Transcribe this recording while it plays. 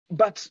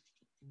But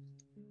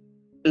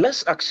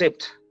let's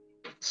accept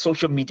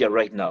social media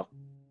right now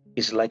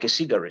is like a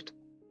cigarette.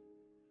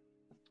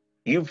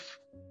 You've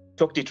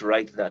talked it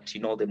right that,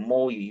 the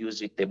more you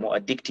use it, the more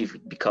addictive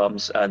it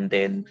becomes. And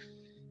then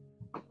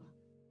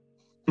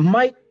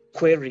my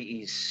query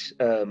is,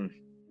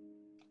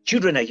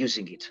 children are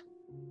using it.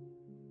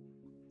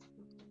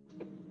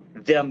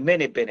 There are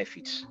many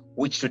benefits,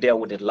 which today I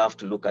would love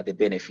to look at the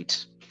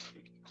benefits.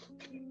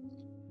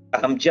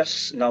 I'm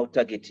just now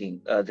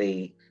targeting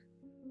the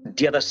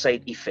other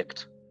side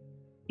effect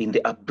in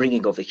the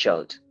upbringing of a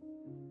child.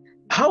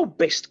 How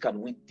best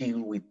can we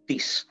deal with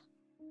this?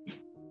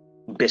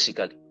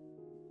 Basically,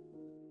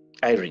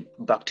 Irene,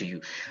 back to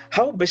you.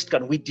 How best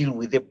can we deal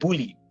with the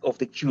bully of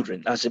the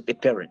children as a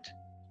parent?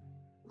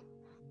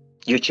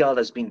 Your child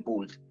has been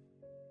bullied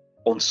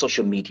on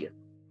social media.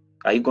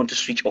 Are you going to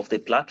switch off the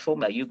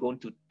platform? Are you going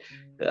to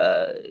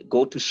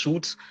go to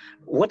Suits?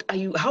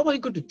 How are you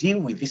going to deal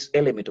with this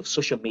element of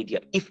social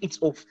media if it's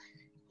of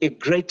a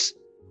great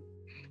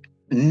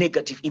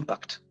negative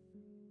impact?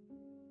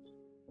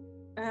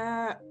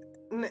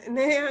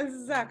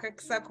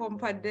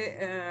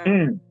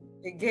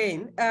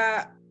 Again,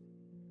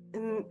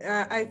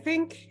 I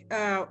think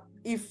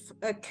if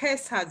a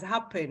case has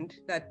happened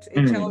that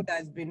a child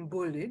has been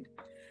bullied,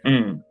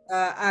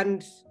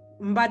 and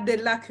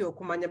mbadde lucky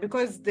okumanya,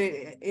 because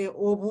the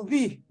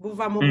obubi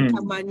buva mu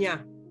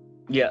butamanya.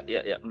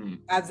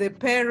 As a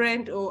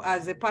parent or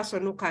as a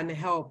person who can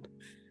help,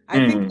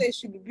 I think there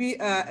should be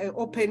an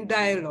open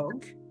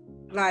dialogue,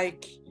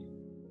 like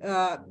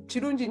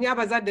kirungi nnyo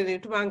abazadde ne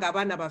tubanga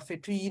abaana baffe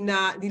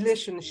tuyina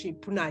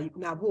relationship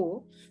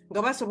nabo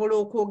nga basobola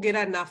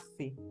okwogera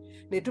naffe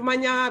ne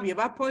tumanya bye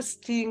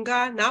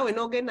bapostinga, naawe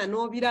n'ogenda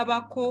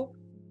n'obirabako.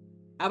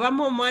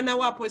 Abamu omwana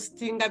wa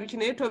postinga biki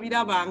naye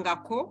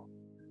tobirabangako.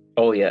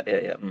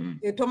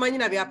 Tomanyi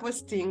na bya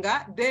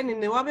postinga, then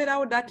ne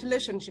wabeerawo that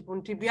relationship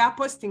nti bya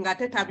postinga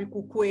ate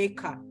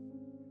tabikukweka.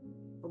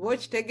 Oba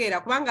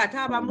okitegeera, kubanga ate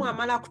abamu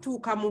amala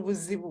kutuuka mu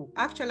buzibu.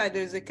 Actually,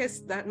 there is a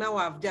case that now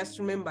I've just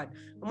remembered.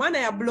 Omwana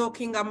ya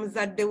blockinga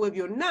muzadde we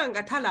byonna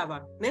nga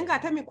talaba, naye nga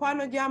ate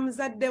mikwano gya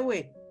muzadde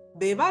we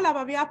be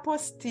balaba bya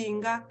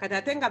postinga, kati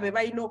ate nga be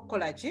balina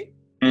okukola ki?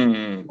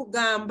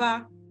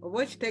 Kugamba. Oba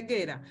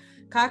okitegeera.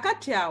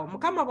 Kakati awo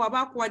mukama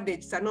bw'aba akuwadde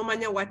ekisa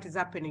n'omanya what is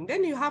happening,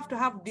 then you have to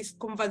have this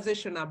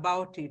conversation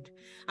about it.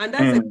 And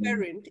as a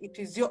parent, it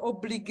is your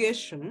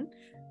obligation,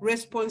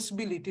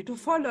 responsibility to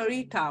follow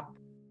it up.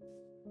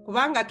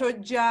 Kubanga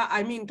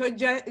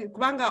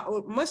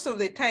kubanga most of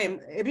the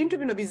time ebintu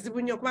bino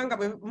bizibu nnyo kubanga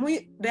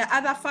there are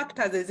other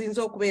factors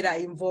eziyinza okubeera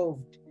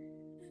involved.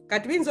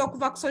 Kati biyinza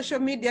okuva ku social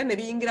media ne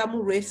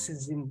biyingiramu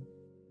racism.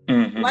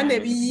 Ne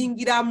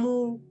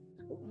biyingiramu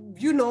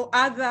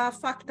other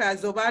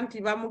factors oba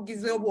nti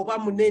bamugize oba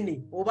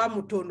munene oba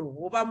mutono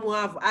oba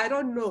mwavu. I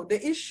don't know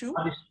the issue.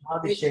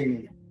 Body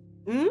shaming.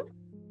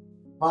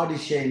 Body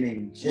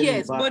shaming.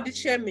 Yes, body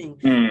shaming.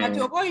 Kati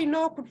oba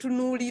olina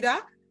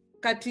okutunuulira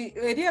kati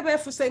eri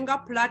ebeefuse nga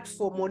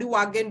platform oli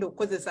wagenda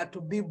okukozesa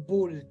to be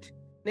bullied.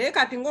 Naye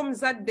kati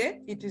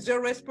ng'omuzadde, it is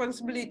your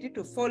responsibility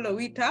to follow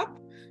it up,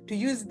 to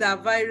use the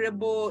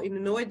available,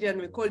 in Norwegian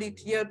we call it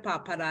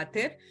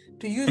hjälpapparatet,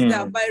 to use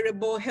the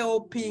available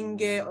helping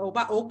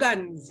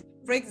organs.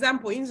 For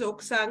example, inzo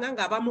okusanga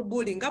nga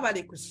bamubullying nga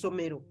bali ku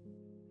ssomero.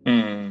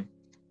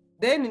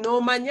 Then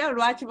n'omanya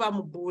lwaki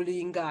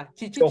bamubullyinga.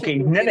 Okay,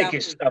 in any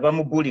case,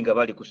 abamubullying nga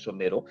bali ku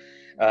ssomero.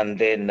 And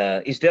then,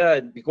 is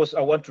there, because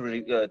I want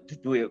to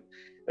do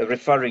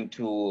referring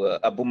to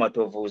Abu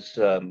Matovo's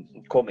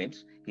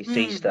comments, he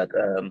says that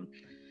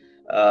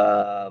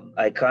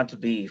I can't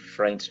be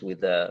friends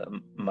with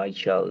my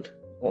child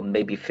on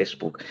maybe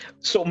Facebook.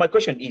 So my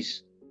question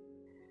is,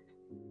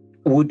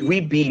 would we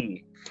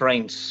be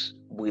friends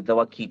with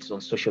our kids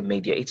on social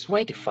media? It's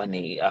quite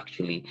funny,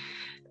 actually.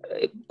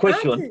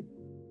 Question,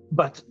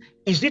 but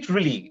is it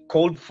really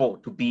called for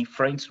to be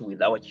friends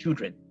with our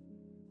children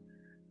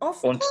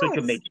on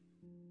social media?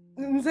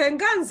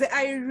 Nze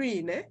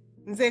Irene,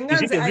 is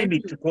it really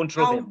to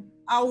control them?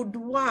 I would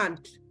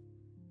want.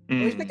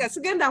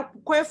 Sigenda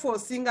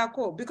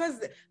kweforcingako because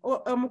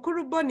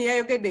mukuru Boni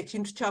yayogedde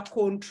ekintu kya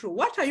control.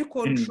 What are you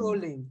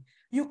controlling?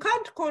 You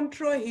can't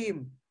control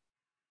him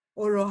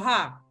or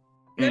her.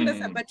 You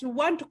understand? But you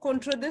want to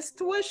control the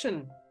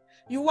situation.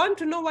 You want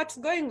to know what's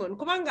going on.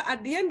 Kubanga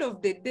at the end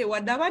of the day,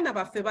 wadabana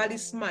baffe bali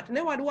smart. Ne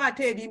waliwo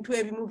ate ebintu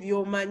ebimu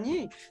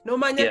by'omanyi.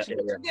 N'omanya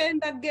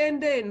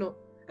genda eno.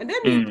 And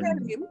then you tell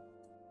him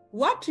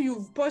what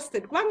you've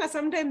posted. Kubanga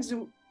sometimes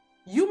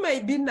you may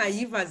be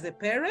naive as a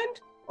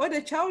parent, or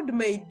the child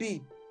may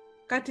be.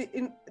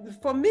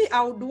 For me,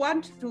 I would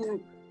want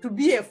to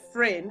be a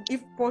friend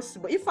if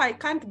possible. If I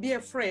can't be a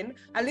friend,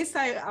 at least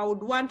I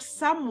would want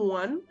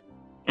someone,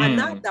 an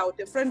adult,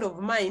 a friend of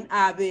mine,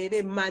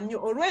 abeere manyi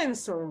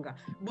olw'ensonga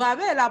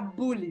bw'abeera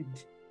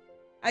bullied.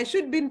 I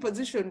should be in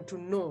position to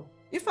know.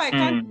 If I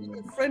can't be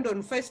a friend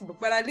on Facebook,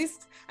 but at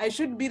least I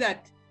should be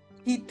that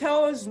he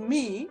tells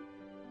me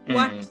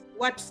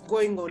what's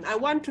going on. I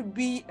want to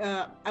be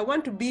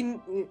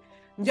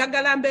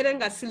njagala mbeere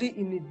nga sili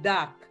in the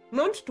dark.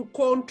 not to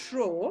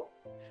control,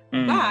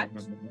 but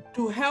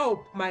to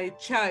help my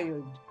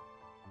child.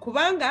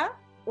 Kubanga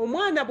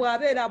omwana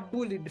bw'abeera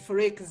bullied, for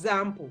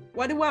example,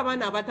 waliwo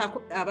abaana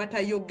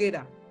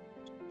abatayogera.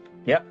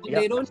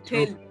 They don't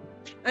tell you.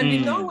 And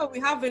in Norway, we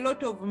have a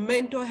lot of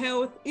mental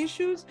health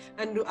issues,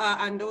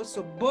 and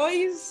also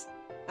boys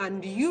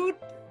and youth.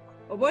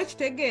 Oba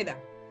kitegeera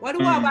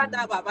waliwo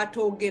abaana abo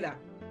abatogera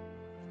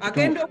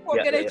agenda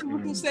okwogera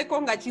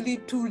ekimutuuseeko nga kiri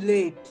too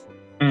late.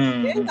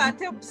 Naye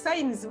ng'ate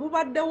signs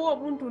bubaddewo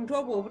obuntuntu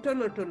obwo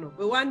obutonotono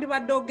bwe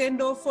wandibadde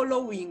ogenda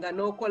ofollowinga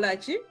n'okola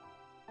ki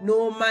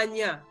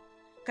n'omanya.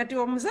 Kati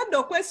omuzadde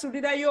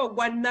okwesulirayo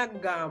ogwa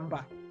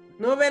naggamba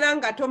n'obeera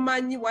nga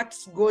tomanyi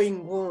what's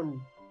going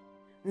on.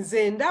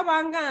 Nze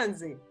ndaba nga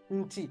nze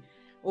nti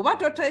oba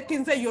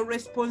totekinze your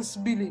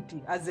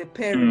responsibility as a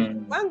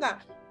parent. Kubanga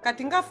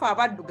kati ngaffe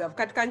abaddugavu,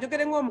 kati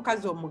kanjogere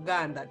ng'omukazi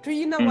omuganda,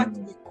 tuyina what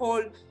we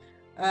call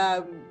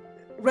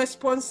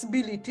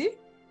responsibility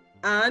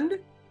and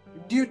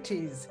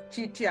duties.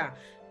 Kitya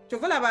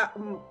kyova olaba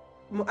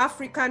mu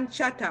African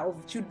Charter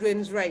of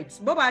Children's Rights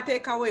bo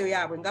baateekawo eyo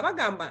yaabwe nga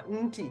bagamba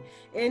nti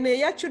eno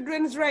eya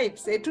children's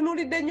rights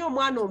etunuulidde nnyo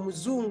omwana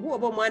omuzungu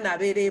oba omwana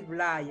abeera e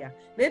Bulaaya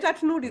naye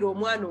tatunuulira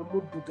omwana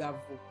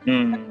omuddugavu.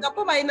 Nga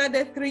bo balina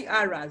the 3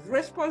 R's: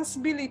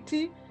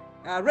 responsibility,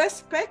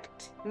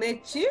 respect,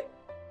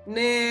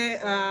 ne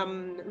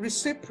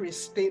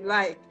reciprocity,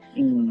 like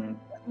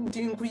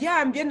nti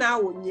nkuyambye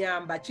naawe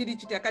onyamba kiri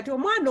kitya. Kati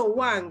omwana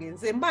owange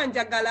nze mba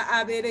njagala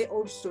abeere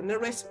also ne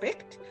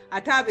respect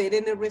ate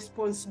abeere ne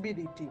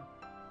responsibility.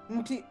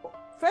 Nti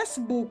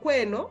Facebook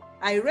eno,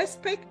 I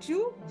respect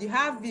you,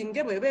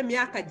 gihavinge bweba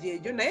emyaka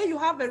gyegyo, naye you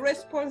have a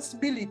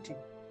responsibility.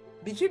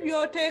 Biki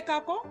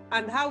by'oteekako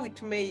and how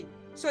it may.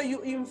 So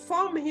you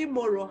inform him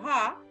or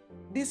her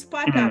this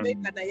part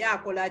abeeka naye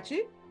akola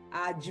ki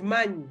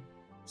agimanyi.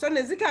 So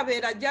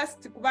nezikabeera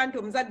just kuba nti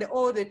omuzadde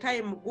all the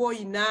time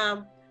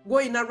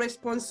goyina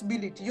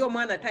responsibility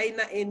y'omwana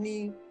talina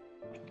any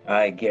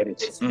I get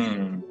it.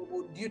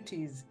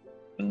 Duties.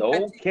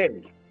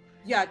 Okay.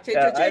 Yeah,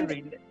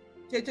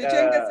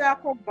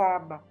 kyengezaako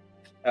baba.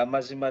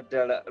 Amazima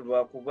ddala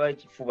lwakuba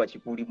ekifuba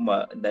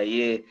kikulima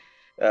naye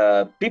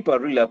people are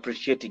really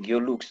appreciating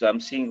your looks. I'm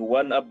seeing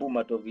one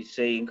Abumatov is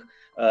saying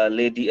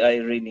Lady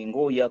Irene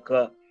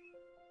ng'oyaka.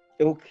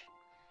 Okay.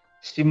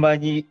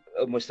 Simanyi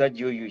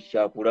musajja oyo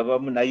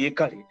kyakulabamu naye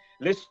kale.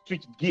 Let's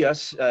switch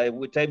gears.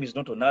 Time is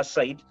not on our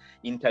side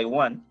in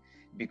Taiwan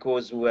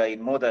because we are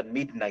in more than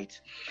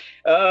midnight.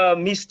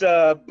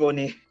 Mr.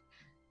 Bonnie.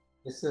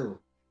 Yes, sir.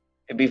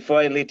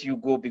 Before I let you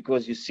go,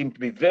 because you seem to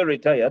be very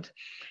tired,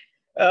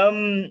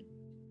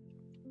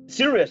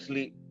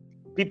 seriously,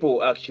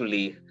 people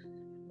actually,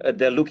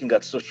 they're looking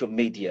at social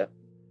media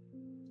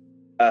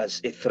as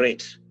a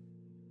threat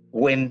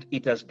when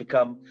it has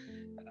come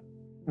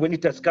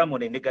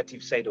on a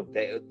negative side of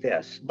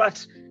theirs.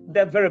 But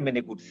there are very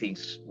many good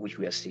things which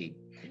we are seeing.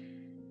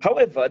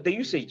 However, the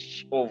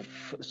usage of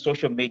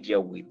social media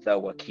with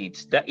our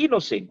kids, they're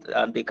innocent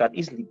and they can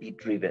easily be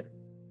driven.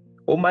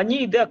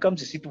 Omanyi, there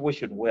comes a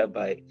situation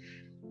whereby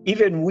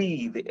even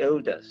we, the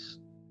elders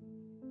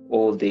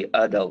or the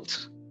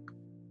adults,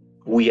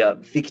 we are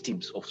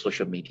victims of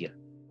social media.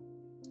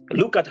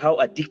 Look at how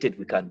addicted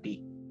we can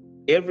be.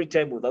 Every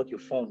time without your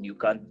phone, you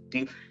can't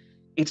deal.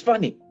 It's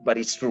funny, but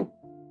it's true.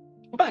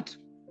 But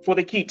for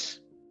the kids,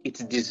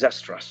 it's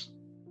disastrous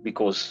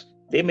because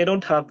they may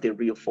not have the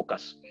real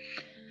focus.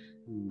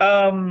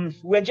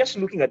 We're just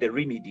looking at the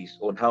remedies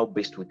on how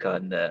best we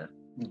can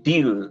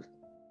deal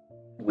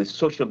with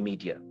social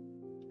media.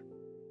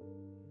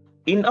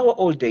 In our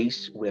old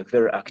days, we're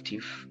very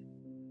active.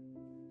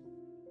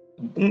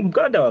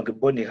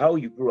 Bonnie, how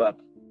you grew up,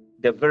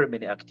 there are very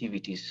many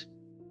activities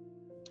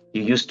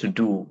you used to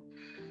do.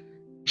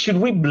 Should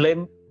we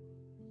blame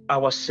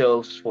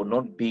ourselves for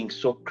not being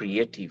so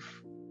creative?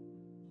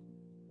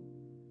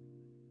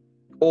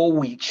 Or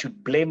we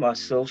should blame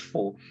ourselves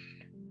for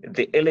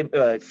the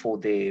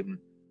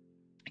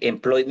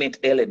employment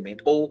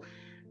element, or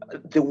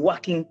the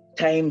working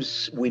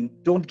times we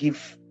don't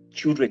give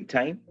children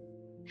time?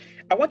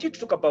 I want you to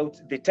talk about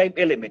the time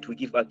element we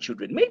give our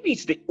children. Maybe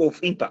it's of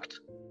impact.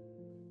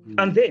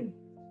 And then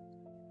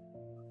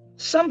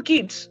some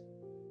kids,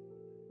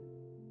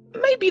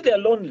 maybe they're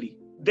lonely.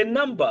 The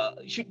number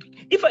should,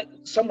 if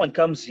someone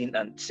comes in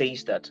and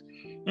says that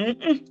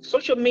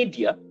social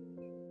media,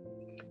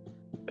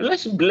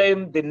 let's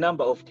blame the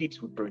number of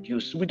kids we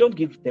produce. We don't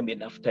give them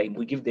enough time.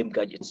 We give them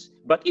gadgets.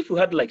 But if we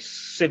had like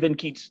 7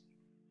 kids,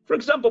 for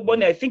example,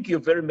 Bonnie, I think you're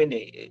very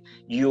many.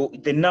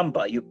 The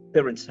number your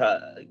parents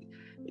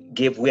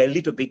gave were a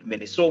little bit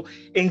many. So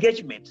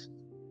engagement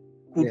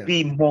could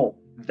be more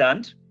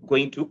than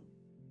going to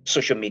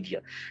social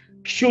media.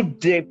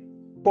 Should the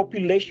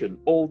population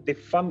or the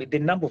family, the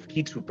number of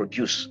kids we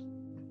produce,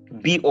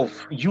 be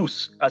of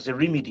use as a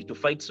remedy to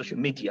fight social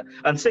media?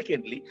 And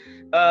secondly,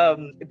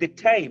 the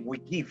time we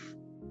give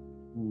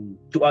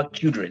to our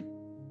children,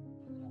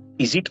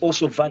 is it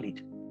also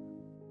valid?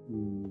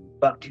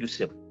 Back to you,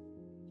 Seb.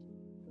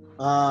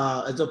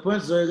 At the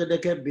point where they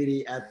can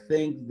be, I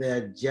think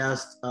they're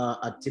just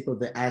a tip of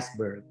the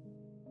iceberg.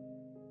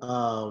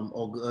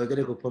 Or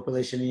the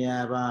population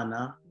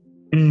y'abaana.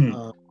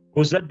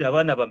 Ozadde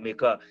abaana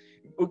bameka?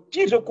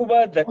 Kiyinza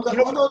okuba that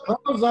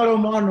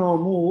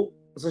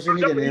social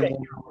media.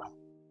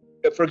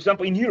 For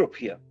example, in Europe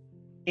here,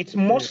 it's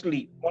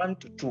mostly 1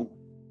 to 2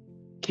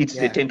 kids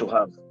they tend to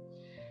have.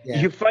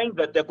 You find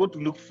that they're going to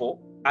look for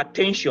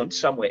attention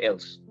somewhere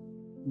else.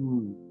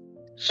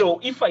 So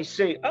if I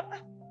say,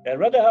 I'd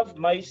rather have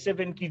my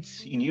 7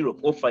 kids in Europe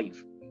or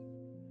 5,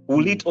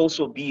 will it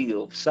also be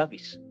of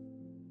service?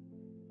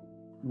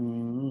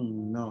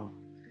 No,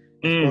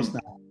 of course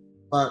not.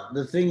 But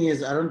the thing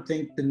is, I don't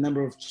think the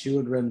number of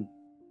children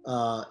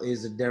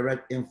is a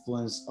direct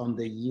influence on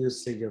the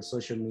usage of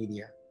social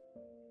media.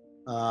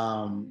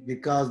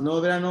 Because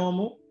nobody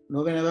normal,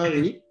 nobody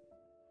baby,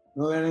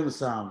 nobody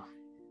musamu.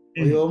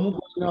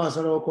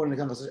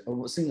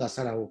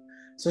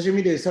 Social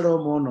media is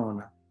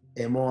monona,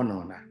 a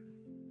monona.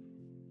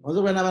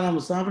 Also, when I'm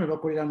musamu, never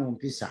call it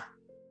mpisa.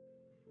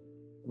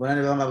 When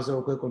I'm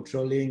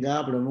controlling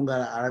up,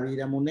 Lumunga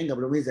Arabia Munenga,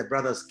 but is a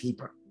brother's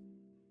keeper.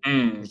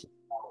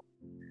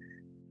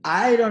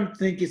 I don't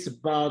think it's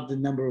about the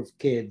number of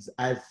kids.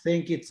 I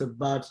think it's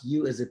about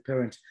you as a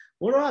parent.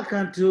 What I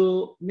can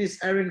do,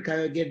 Miss Erin,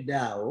 can you get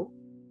down?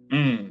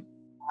 I'm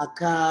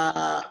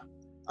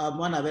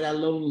one very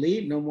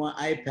lonely, no more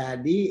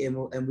iPad,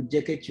 and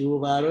jacket you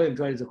over and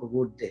try to go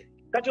good day.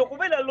 That's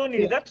why I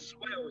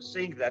was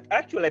saying that.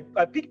 Actually,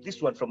 I picked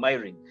this one from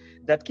Irene,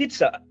 that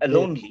kids are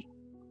lonely.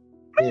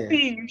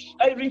 Maybe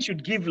Irene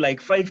should give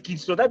like 5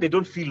 kids so that they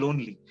don't feel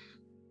lonely.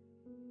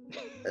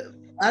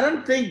 I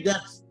don't think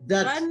that's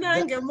I'll have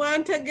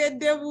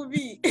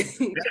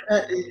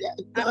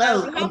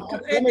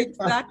to edit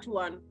that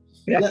one.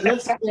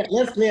 Let's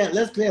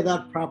clear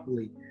that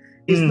properly.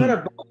 It's not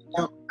about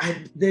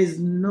there's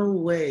no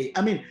way.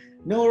 I mean,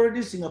 no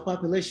reducing a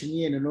population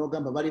here in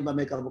Ogamba bari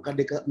bameka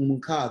bukadeka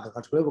mukaga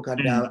katule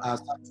bukada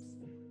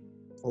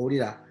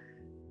orira.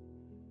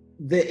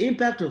 The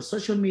impact of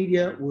social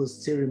media will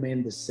still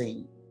remain the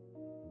same.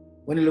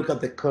 When you look at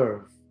the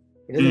curve,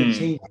 it doesn't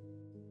change.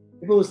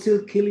 People will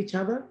still kill each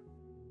other.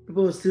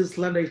 People will still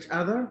slander each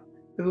other.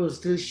 People will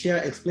still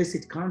share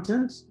explicit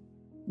content.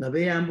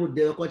 They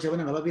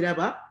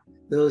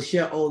will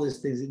share all these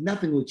things.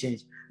 Nothing will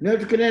change. No,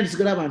 to connect to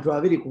grab and to a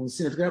very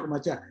concerned. To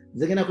macha.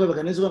 Zegena kwa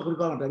kanisa kwa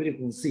kulikuwa na very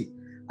concerned.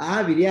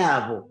 Bili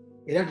hapo.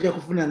 Ila tuja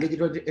kufuna ngeti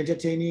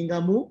entertaining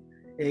amu.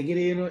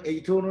 Egire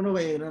itono no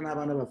ba na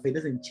bana ba faith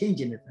doesn't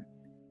change anything.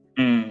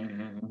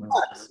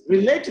 But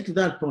related to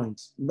that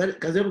point, but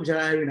kaze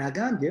kuchara Irene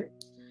agambye.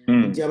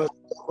 Njaba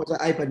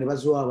kwa iPad ne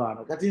bazuwa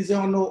abana. Kati nze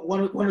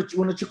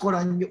wano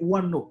chikola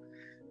wano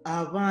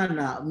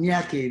abana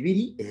myaka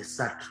 2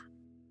 3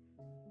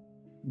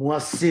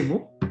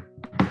 mwasimu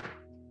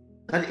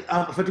kati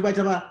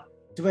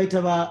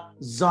tubaita ba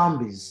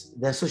zombies,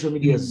 the social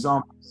media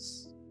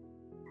zombies.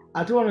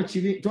 Ati wano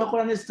chibi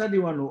twakola ne study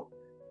wano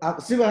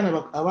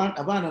sibana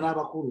abana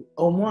n'abakulu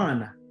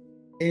omwana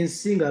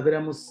ensinga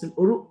abera mu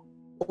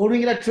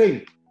olwingira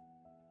train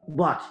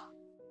but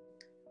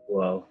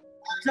wow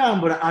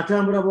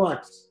atambula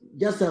what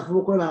just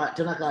afukola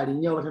tanaka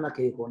alinya wa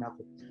tanaka iko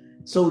nako.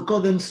 So we call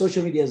them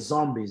social media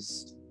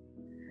zombies.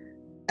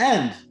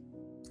 And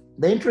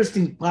the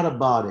interesting part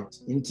about it,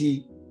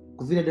 inti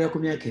kuvira dala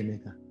kumyaka 2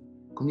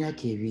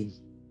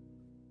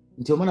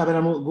 nti omwana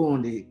abera mu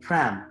gundi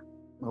pram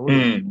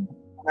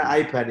na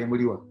iPad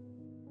emuliwa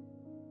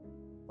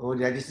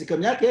odi ajisika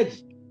myaka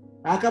eki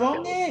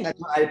akabonge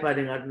ngati iPad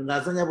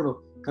ngasanya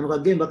buno kanu ka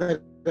game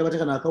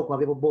bataka na akao kwa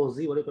bebo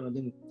bozi wale kono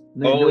game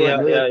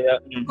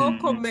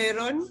Coco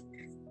Melon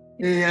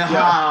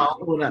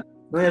una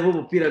no yabo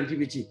mupira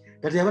bichi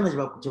kati abana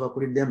chiba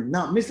kulidem.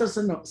 Now Mr.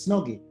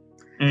 Snogi,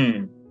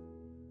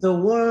 the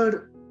world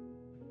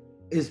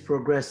is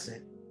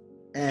progressing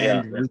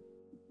and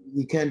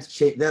we can't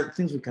change. There are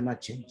things we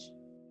cannot change,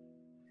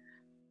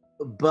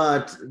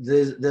 but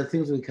there are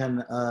things we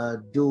can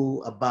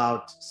do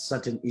about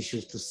certain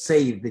issues to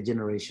save the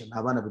generation.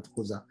 Abana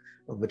betukuza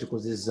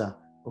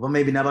or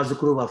maybe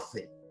nabazukuru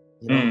bafe,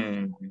 you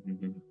know.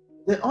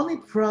 The only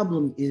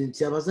problem is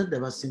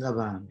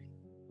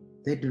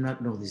they do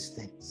not know these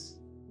things.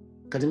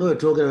 They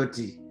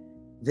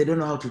don't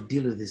know how to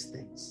deal with these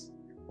things.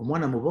 You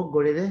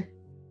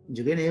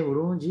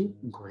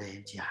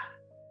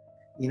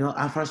know,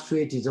 I'm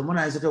frustrated. I'm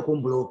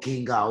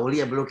blocking.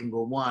 Blocking.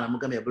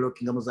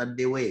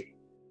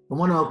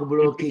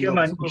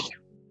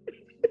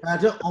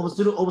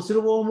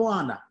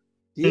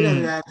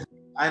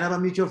 I never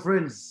meet your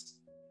friends.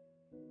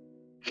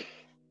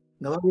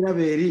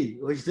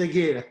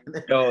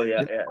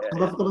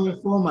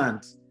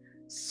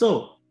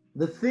 So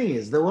the thing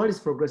is, the world is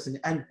progressing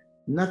and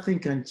nothing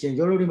can change.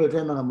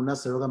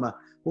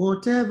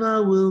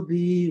 Whatever will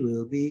be.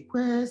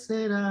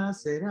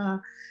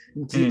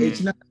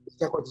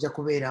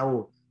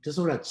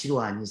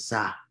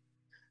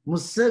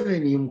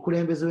 Museveni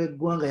mukulembeze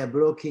w'eggwanga ya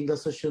blocking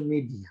social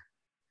media.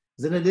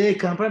 Zenede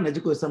Kampala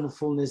najikosa mu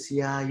fullness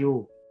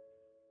yayo.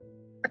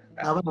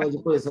 abana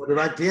bagikozesa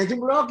bati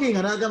yakiblocking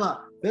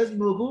anagamba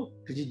Facebook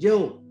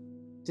tukijewo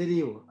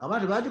teriwo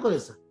abantu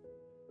bagikozesa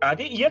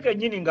ate ye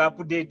kenyini nga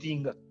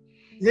updatinga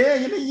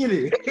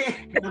yini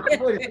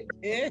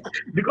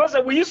because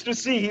we used to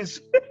see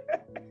his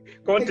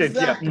content.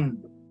 Exactly. Yeah.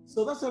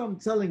 So that's what I'm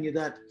telling you,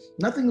 that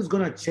nothing is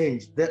going to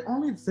change. The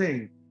only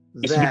thing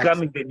It's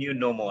becoming the new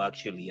normal,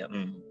 actually. Yeah.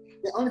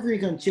 The only thing you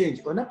can change.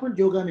 On that point,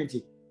 yoga means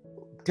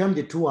term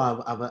the two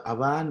of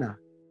Avana.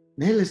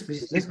 Let's be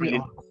honest.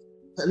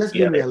 Let's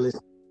be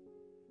realistic.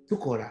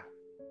 Tukora.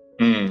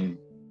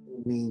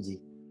 Minji.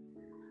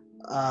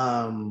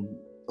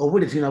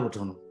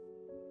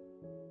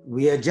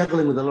 We are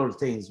juggling with a lot of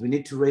things. We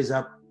need to raise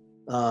up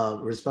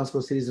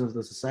responsible citizens of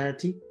the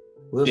society.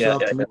 We also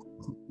have to make,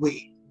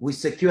 we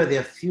secure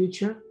their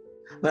future,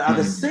 but at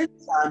the same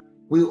time,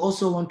 we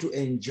also want to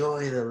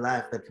enjoy the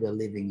life that we are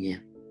living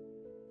in.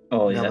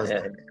 Oh,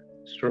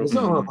 it's true. It's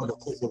not all about the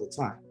kids all the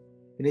time.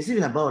 And it's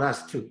even about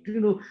us too. You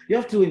know, you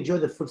have to enjoy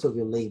the fruits of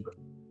your labor.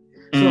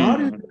 So how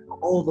do you do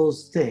all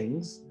those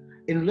things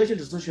in relation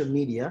to social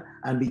media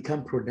and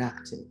become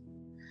productive?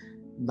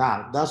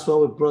 Now, that's why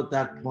we brought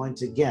that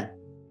point again.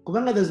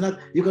 There's not,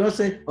 you cannot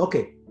say,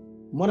 okay,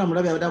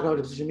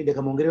 social media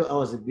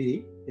hours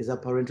is a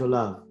parental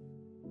love.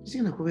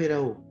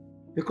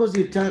 Because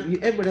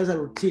everybody has a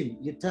routine.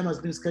 Your time has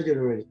been scheduled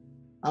already.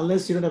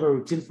 Unless you don't have a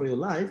routine for your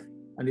life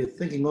and you're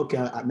thinking,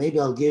 okay, maybe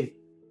I'll give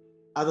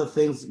other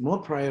things more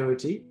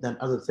priority than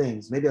other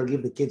things. Maybe I'll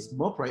give the kids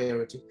more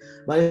priority.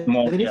 But if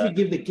you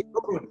give the kid,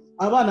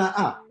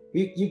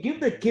 you give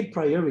the kid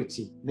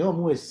priority, no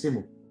more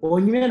simu.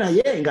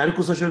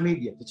 Social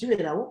media.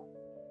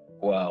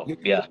 Wow.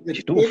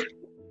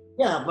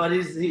 Yeah, but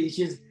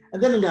she's,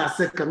 and then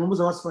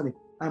what's funny?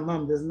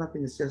 Mom, there's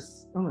nothing. It's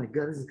just, oh my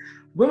God, this is.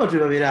 More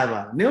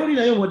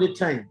the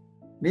time.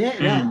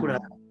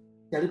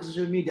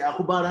 Social media,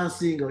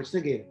 balancing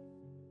social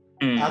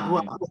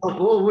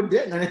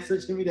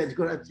media.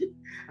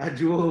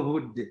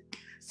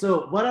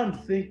 So what I'm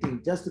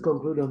thinking, just to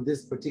conclude on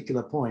this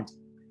particular point,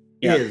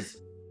 is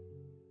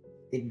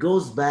it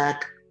goes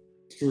back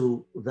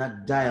to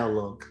that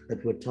dialogue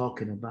that we're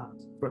talking about,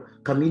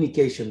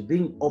 communication,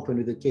 being open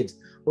with the kids.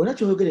 We're not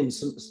getting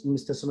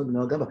Mr.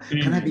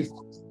 Sonobi, can I be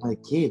my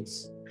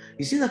kids?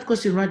 You see that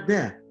question right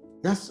there?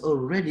 That's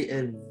already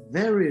a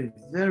very,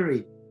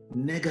 very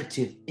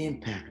negative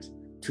impact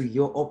to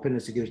your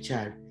openness with your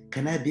child.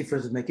 Can I be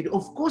friends with my kid?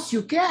 Of course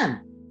you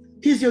can.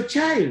 He's your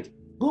child.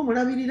 Go,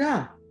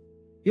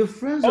 your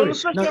friends on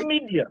social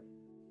media.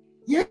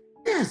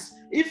 Yes.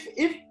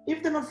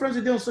 If they're not friends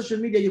with you on social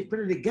media, you've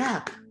created a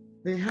gap.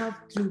 They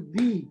have to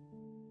be.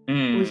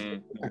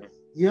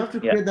 You have to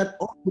create that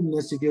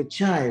openness with your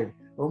child.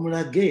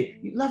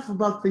 You laugh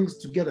about things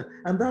together,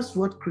 and that's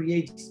what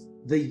creates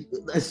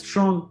a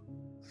strong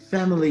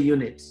family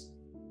unit.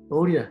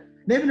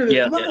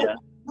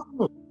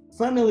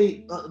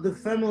 Family.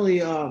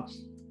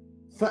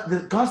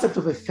 The concept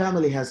of a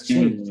family has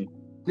changed.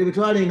 But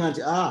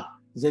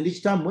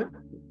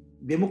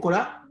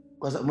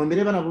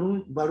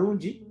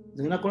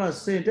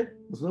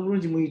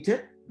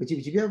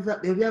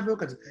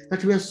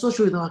we are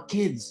social with our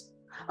kids.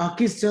 Our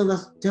kids tell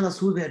us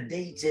who they're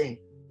dating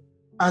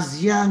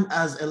as young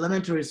as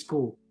elementary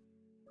school.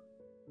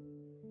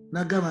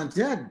 Now,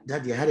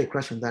 Daddy, I had a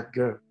crush on that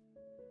girl.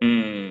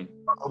 I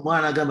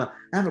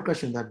have a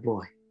crush on that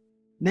boy.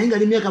 Now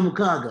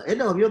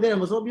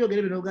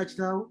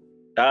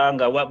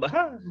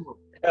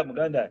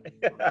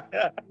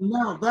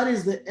that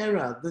is the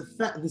era.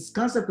 This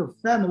concept of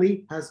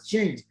family has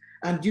changed,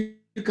 and you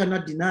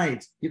cannot deny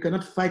it. You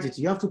cannot fight it.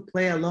 You have to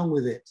play along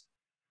with it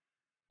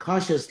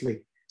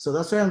cautiously. So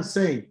that's why I'm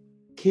saying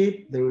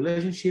keep the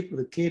relationship with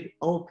the kid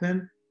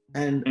open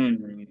and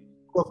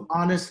of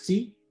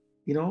honesty,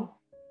 you know.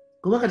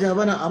 Of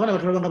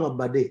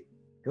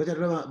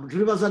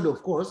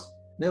course,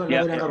 never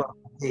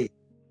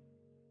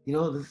you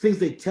know, the things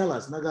they tell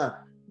us,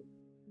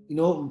 you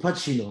know,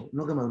 Pachino,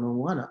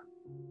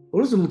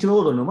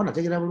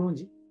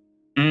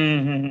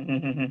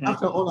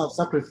 after all I've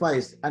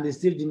sacrificed and they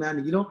still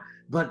demanding, you know,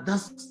 but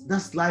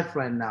that's life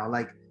right now,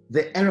 like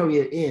the era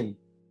we're in,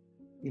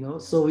 you know,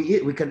 so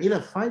we can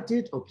either fight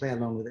it or play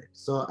along with it.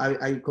 So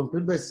I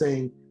conclude by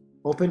saying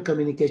open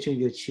communication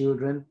with your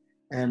children,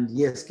 and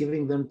yes,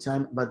 giving them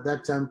time, but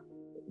that time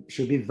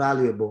should be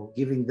valuable,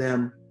 giving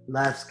them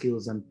life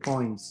skills and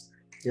points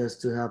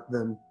just to help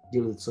them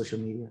deal with social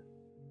media.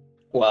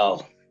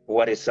 Wow,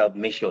 what a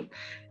submission.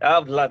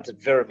 I've learned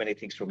very many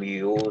things from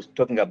you,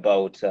 talking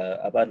about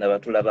but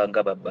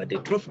the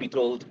truth be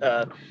told,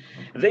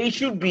 there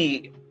should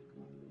be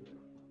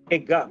a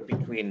gap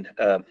between,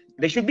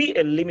 there should be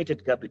a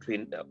limited gap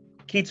between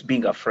kids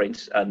being our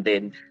friends, and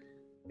then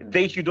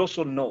they should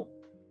also know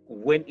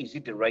when is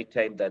it the right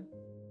time that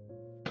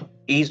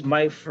is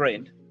my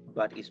friend,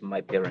 but is my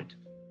parent.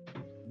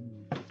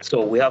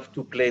 So we have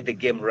to play the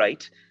game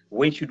right.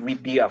 When should we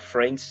be our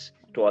friends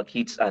to our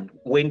kids, and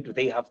when do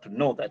they have to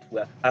know that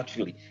we're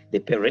actually the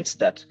parents,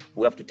 that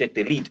we have to take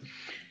the lead?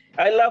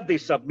 I love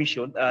this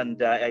submission,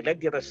 and I like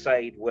the other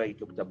side where you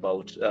talked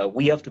about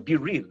we have to be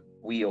real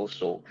we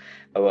also,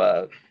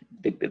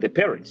 the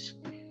parents.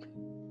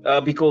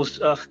 Because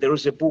there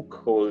is a book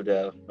called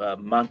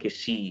Monkey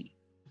See,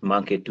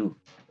 Monkey Do.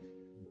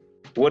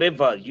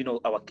 Whatever,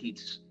 our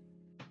kids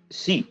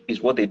see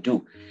is what they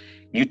do.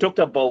 You talked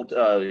about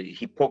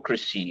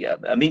hypocrisy.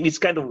 I mean, it's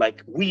kind of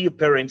like we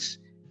parents,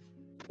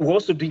 we're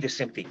also doing the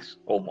same things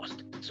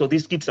almost. So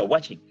these kids are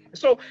watching.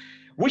 So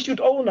we should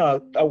own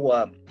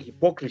our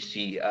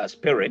hypocrisy as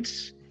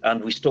parents,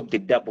 and we stop the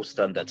double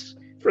standards.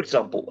 For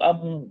example,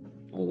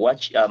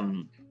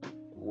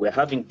 we're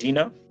having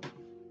dinner.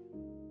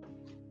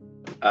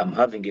 I'm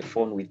having a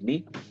phone with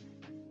me,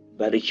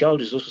 but the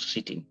child is also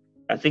sitting.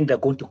 I think they're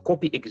going to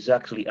copy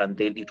exactly, and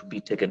then it will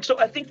be taken. So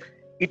I think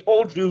it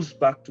all drills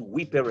back to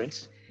we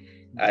parents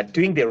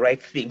doing the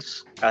right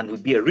things, and will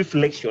be a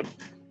reflection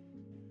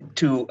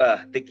to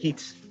the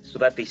kids so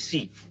that they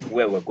see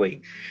where we're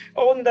going.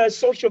 On the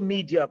social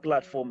media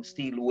platform,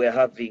 still we're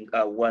having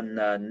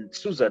one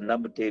Susan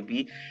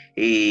Namutebi.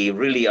 He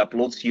really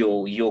uploads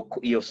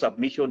your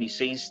submission. He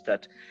says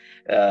that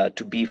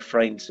to be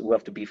friends, we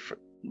have to be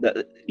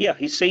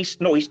he says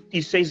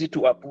he says it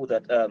to Apu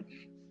that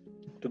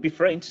to be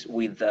friends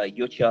with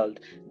your child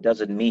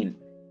doesn't mean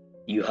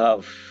you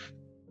have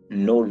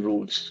no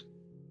rules.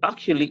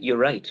 Actually, you're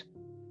right.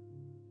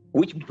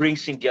 Which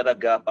brings in the other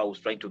gap I was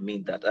trying to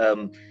mean, that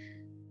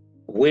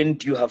when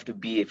do you have to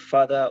be a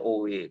father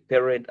or a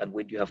parent, and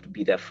when do you have to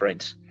be their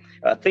friends?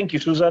 Thank you,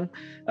 Susan.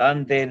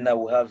 And then I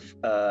will have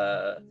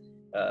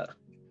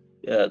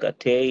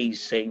Gate is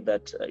saying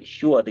that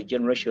sure, the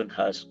generation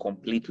has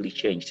completely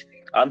changed.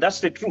 And that's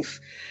the truth.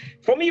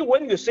 For me,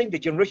 when you're saying the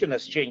generation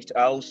has changed,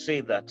 I'll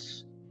say that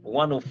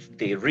one of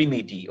the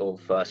remedy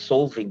of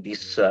solving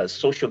this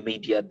social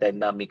media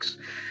dynamics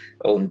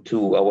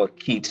onto our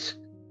kids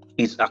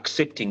is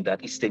accepting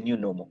that it's the new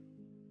normal.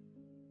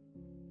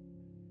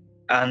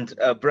 And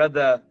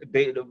Brother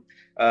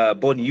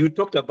Bonnie, you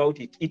talked about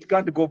it. It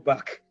can't go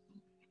back.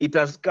 It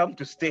has come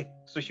to stay,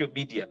 social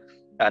media,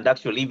 and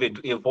actually even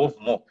to evolve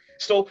more.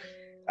 So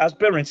as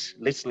parents,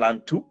 let's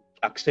learn to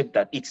accept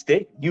that it's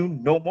the new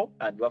normal,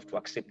 and you have to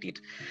accept it.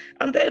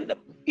 And then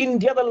in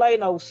the other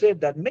line, I'll say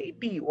that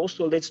maybe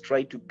also let's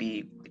try to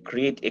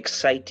create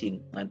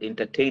exciting and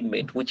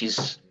entertainment, which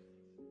is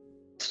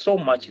so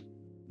much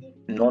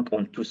not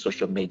onto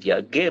social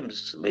media.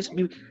 Games, let's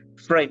be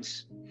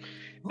friends.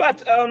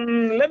 But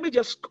let me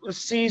just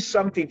see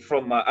something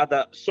from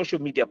other social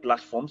media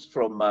platforms,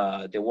 from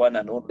the one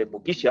and only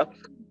Mugisha.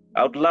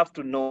 I would love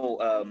to know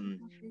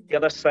the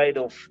other side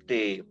of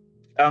the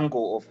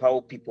angle of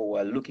how people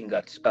were looking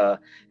at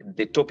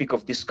the topic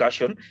of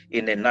discussion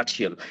in a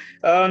nutshell.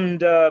 And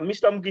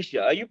Mr.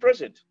 Mugisha, are you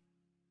present?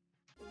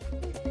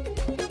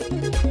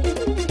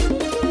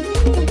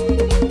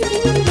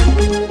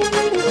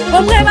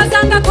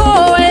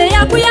 Omwebazangako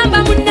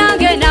yakuyamba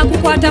munange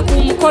nakukwata ku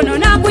mukono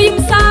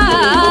nakuyimsa.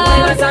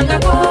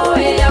 Omwebazangako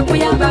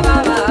yakuyamba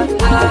baba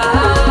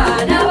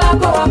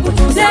nabako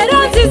wakutuza.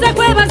 Lero nzize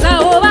kwebaza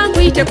oba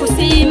nkuyite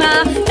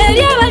kusiima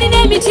eri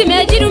abalina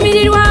emitima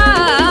egirumirirwa.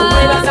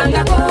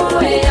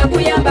 Omwebazangako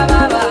yakuyamba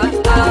baba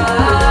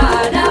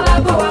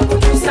nabako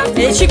wakutuza.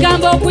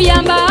 Ekigambo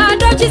okuyamba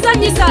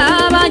tokizanyisa,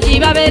 bangi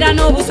babeera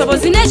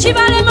n'obusobozi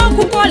n'ekibalema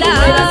okukola.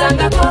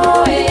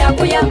 Omwebazangako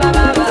yakuyamba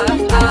baba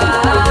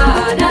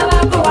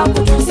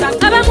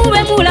abamu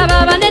bemulaba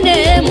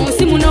abanene mu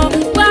nsi muno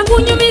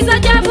bwakunyumiza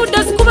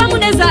gyavudde zikuba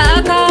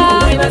munezaaka.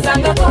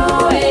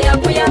 Omwebazangako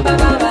yakuyamba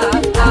baba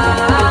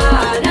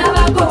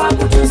nabako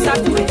wakutuusa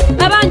gwe.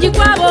 Abangi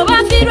kwabo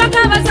bafiirwako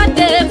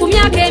abazadde ku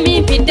myaka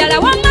emimpi ddala,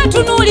 wamma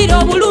tunuulira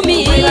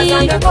obulumi.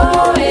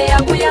 Omwebazangako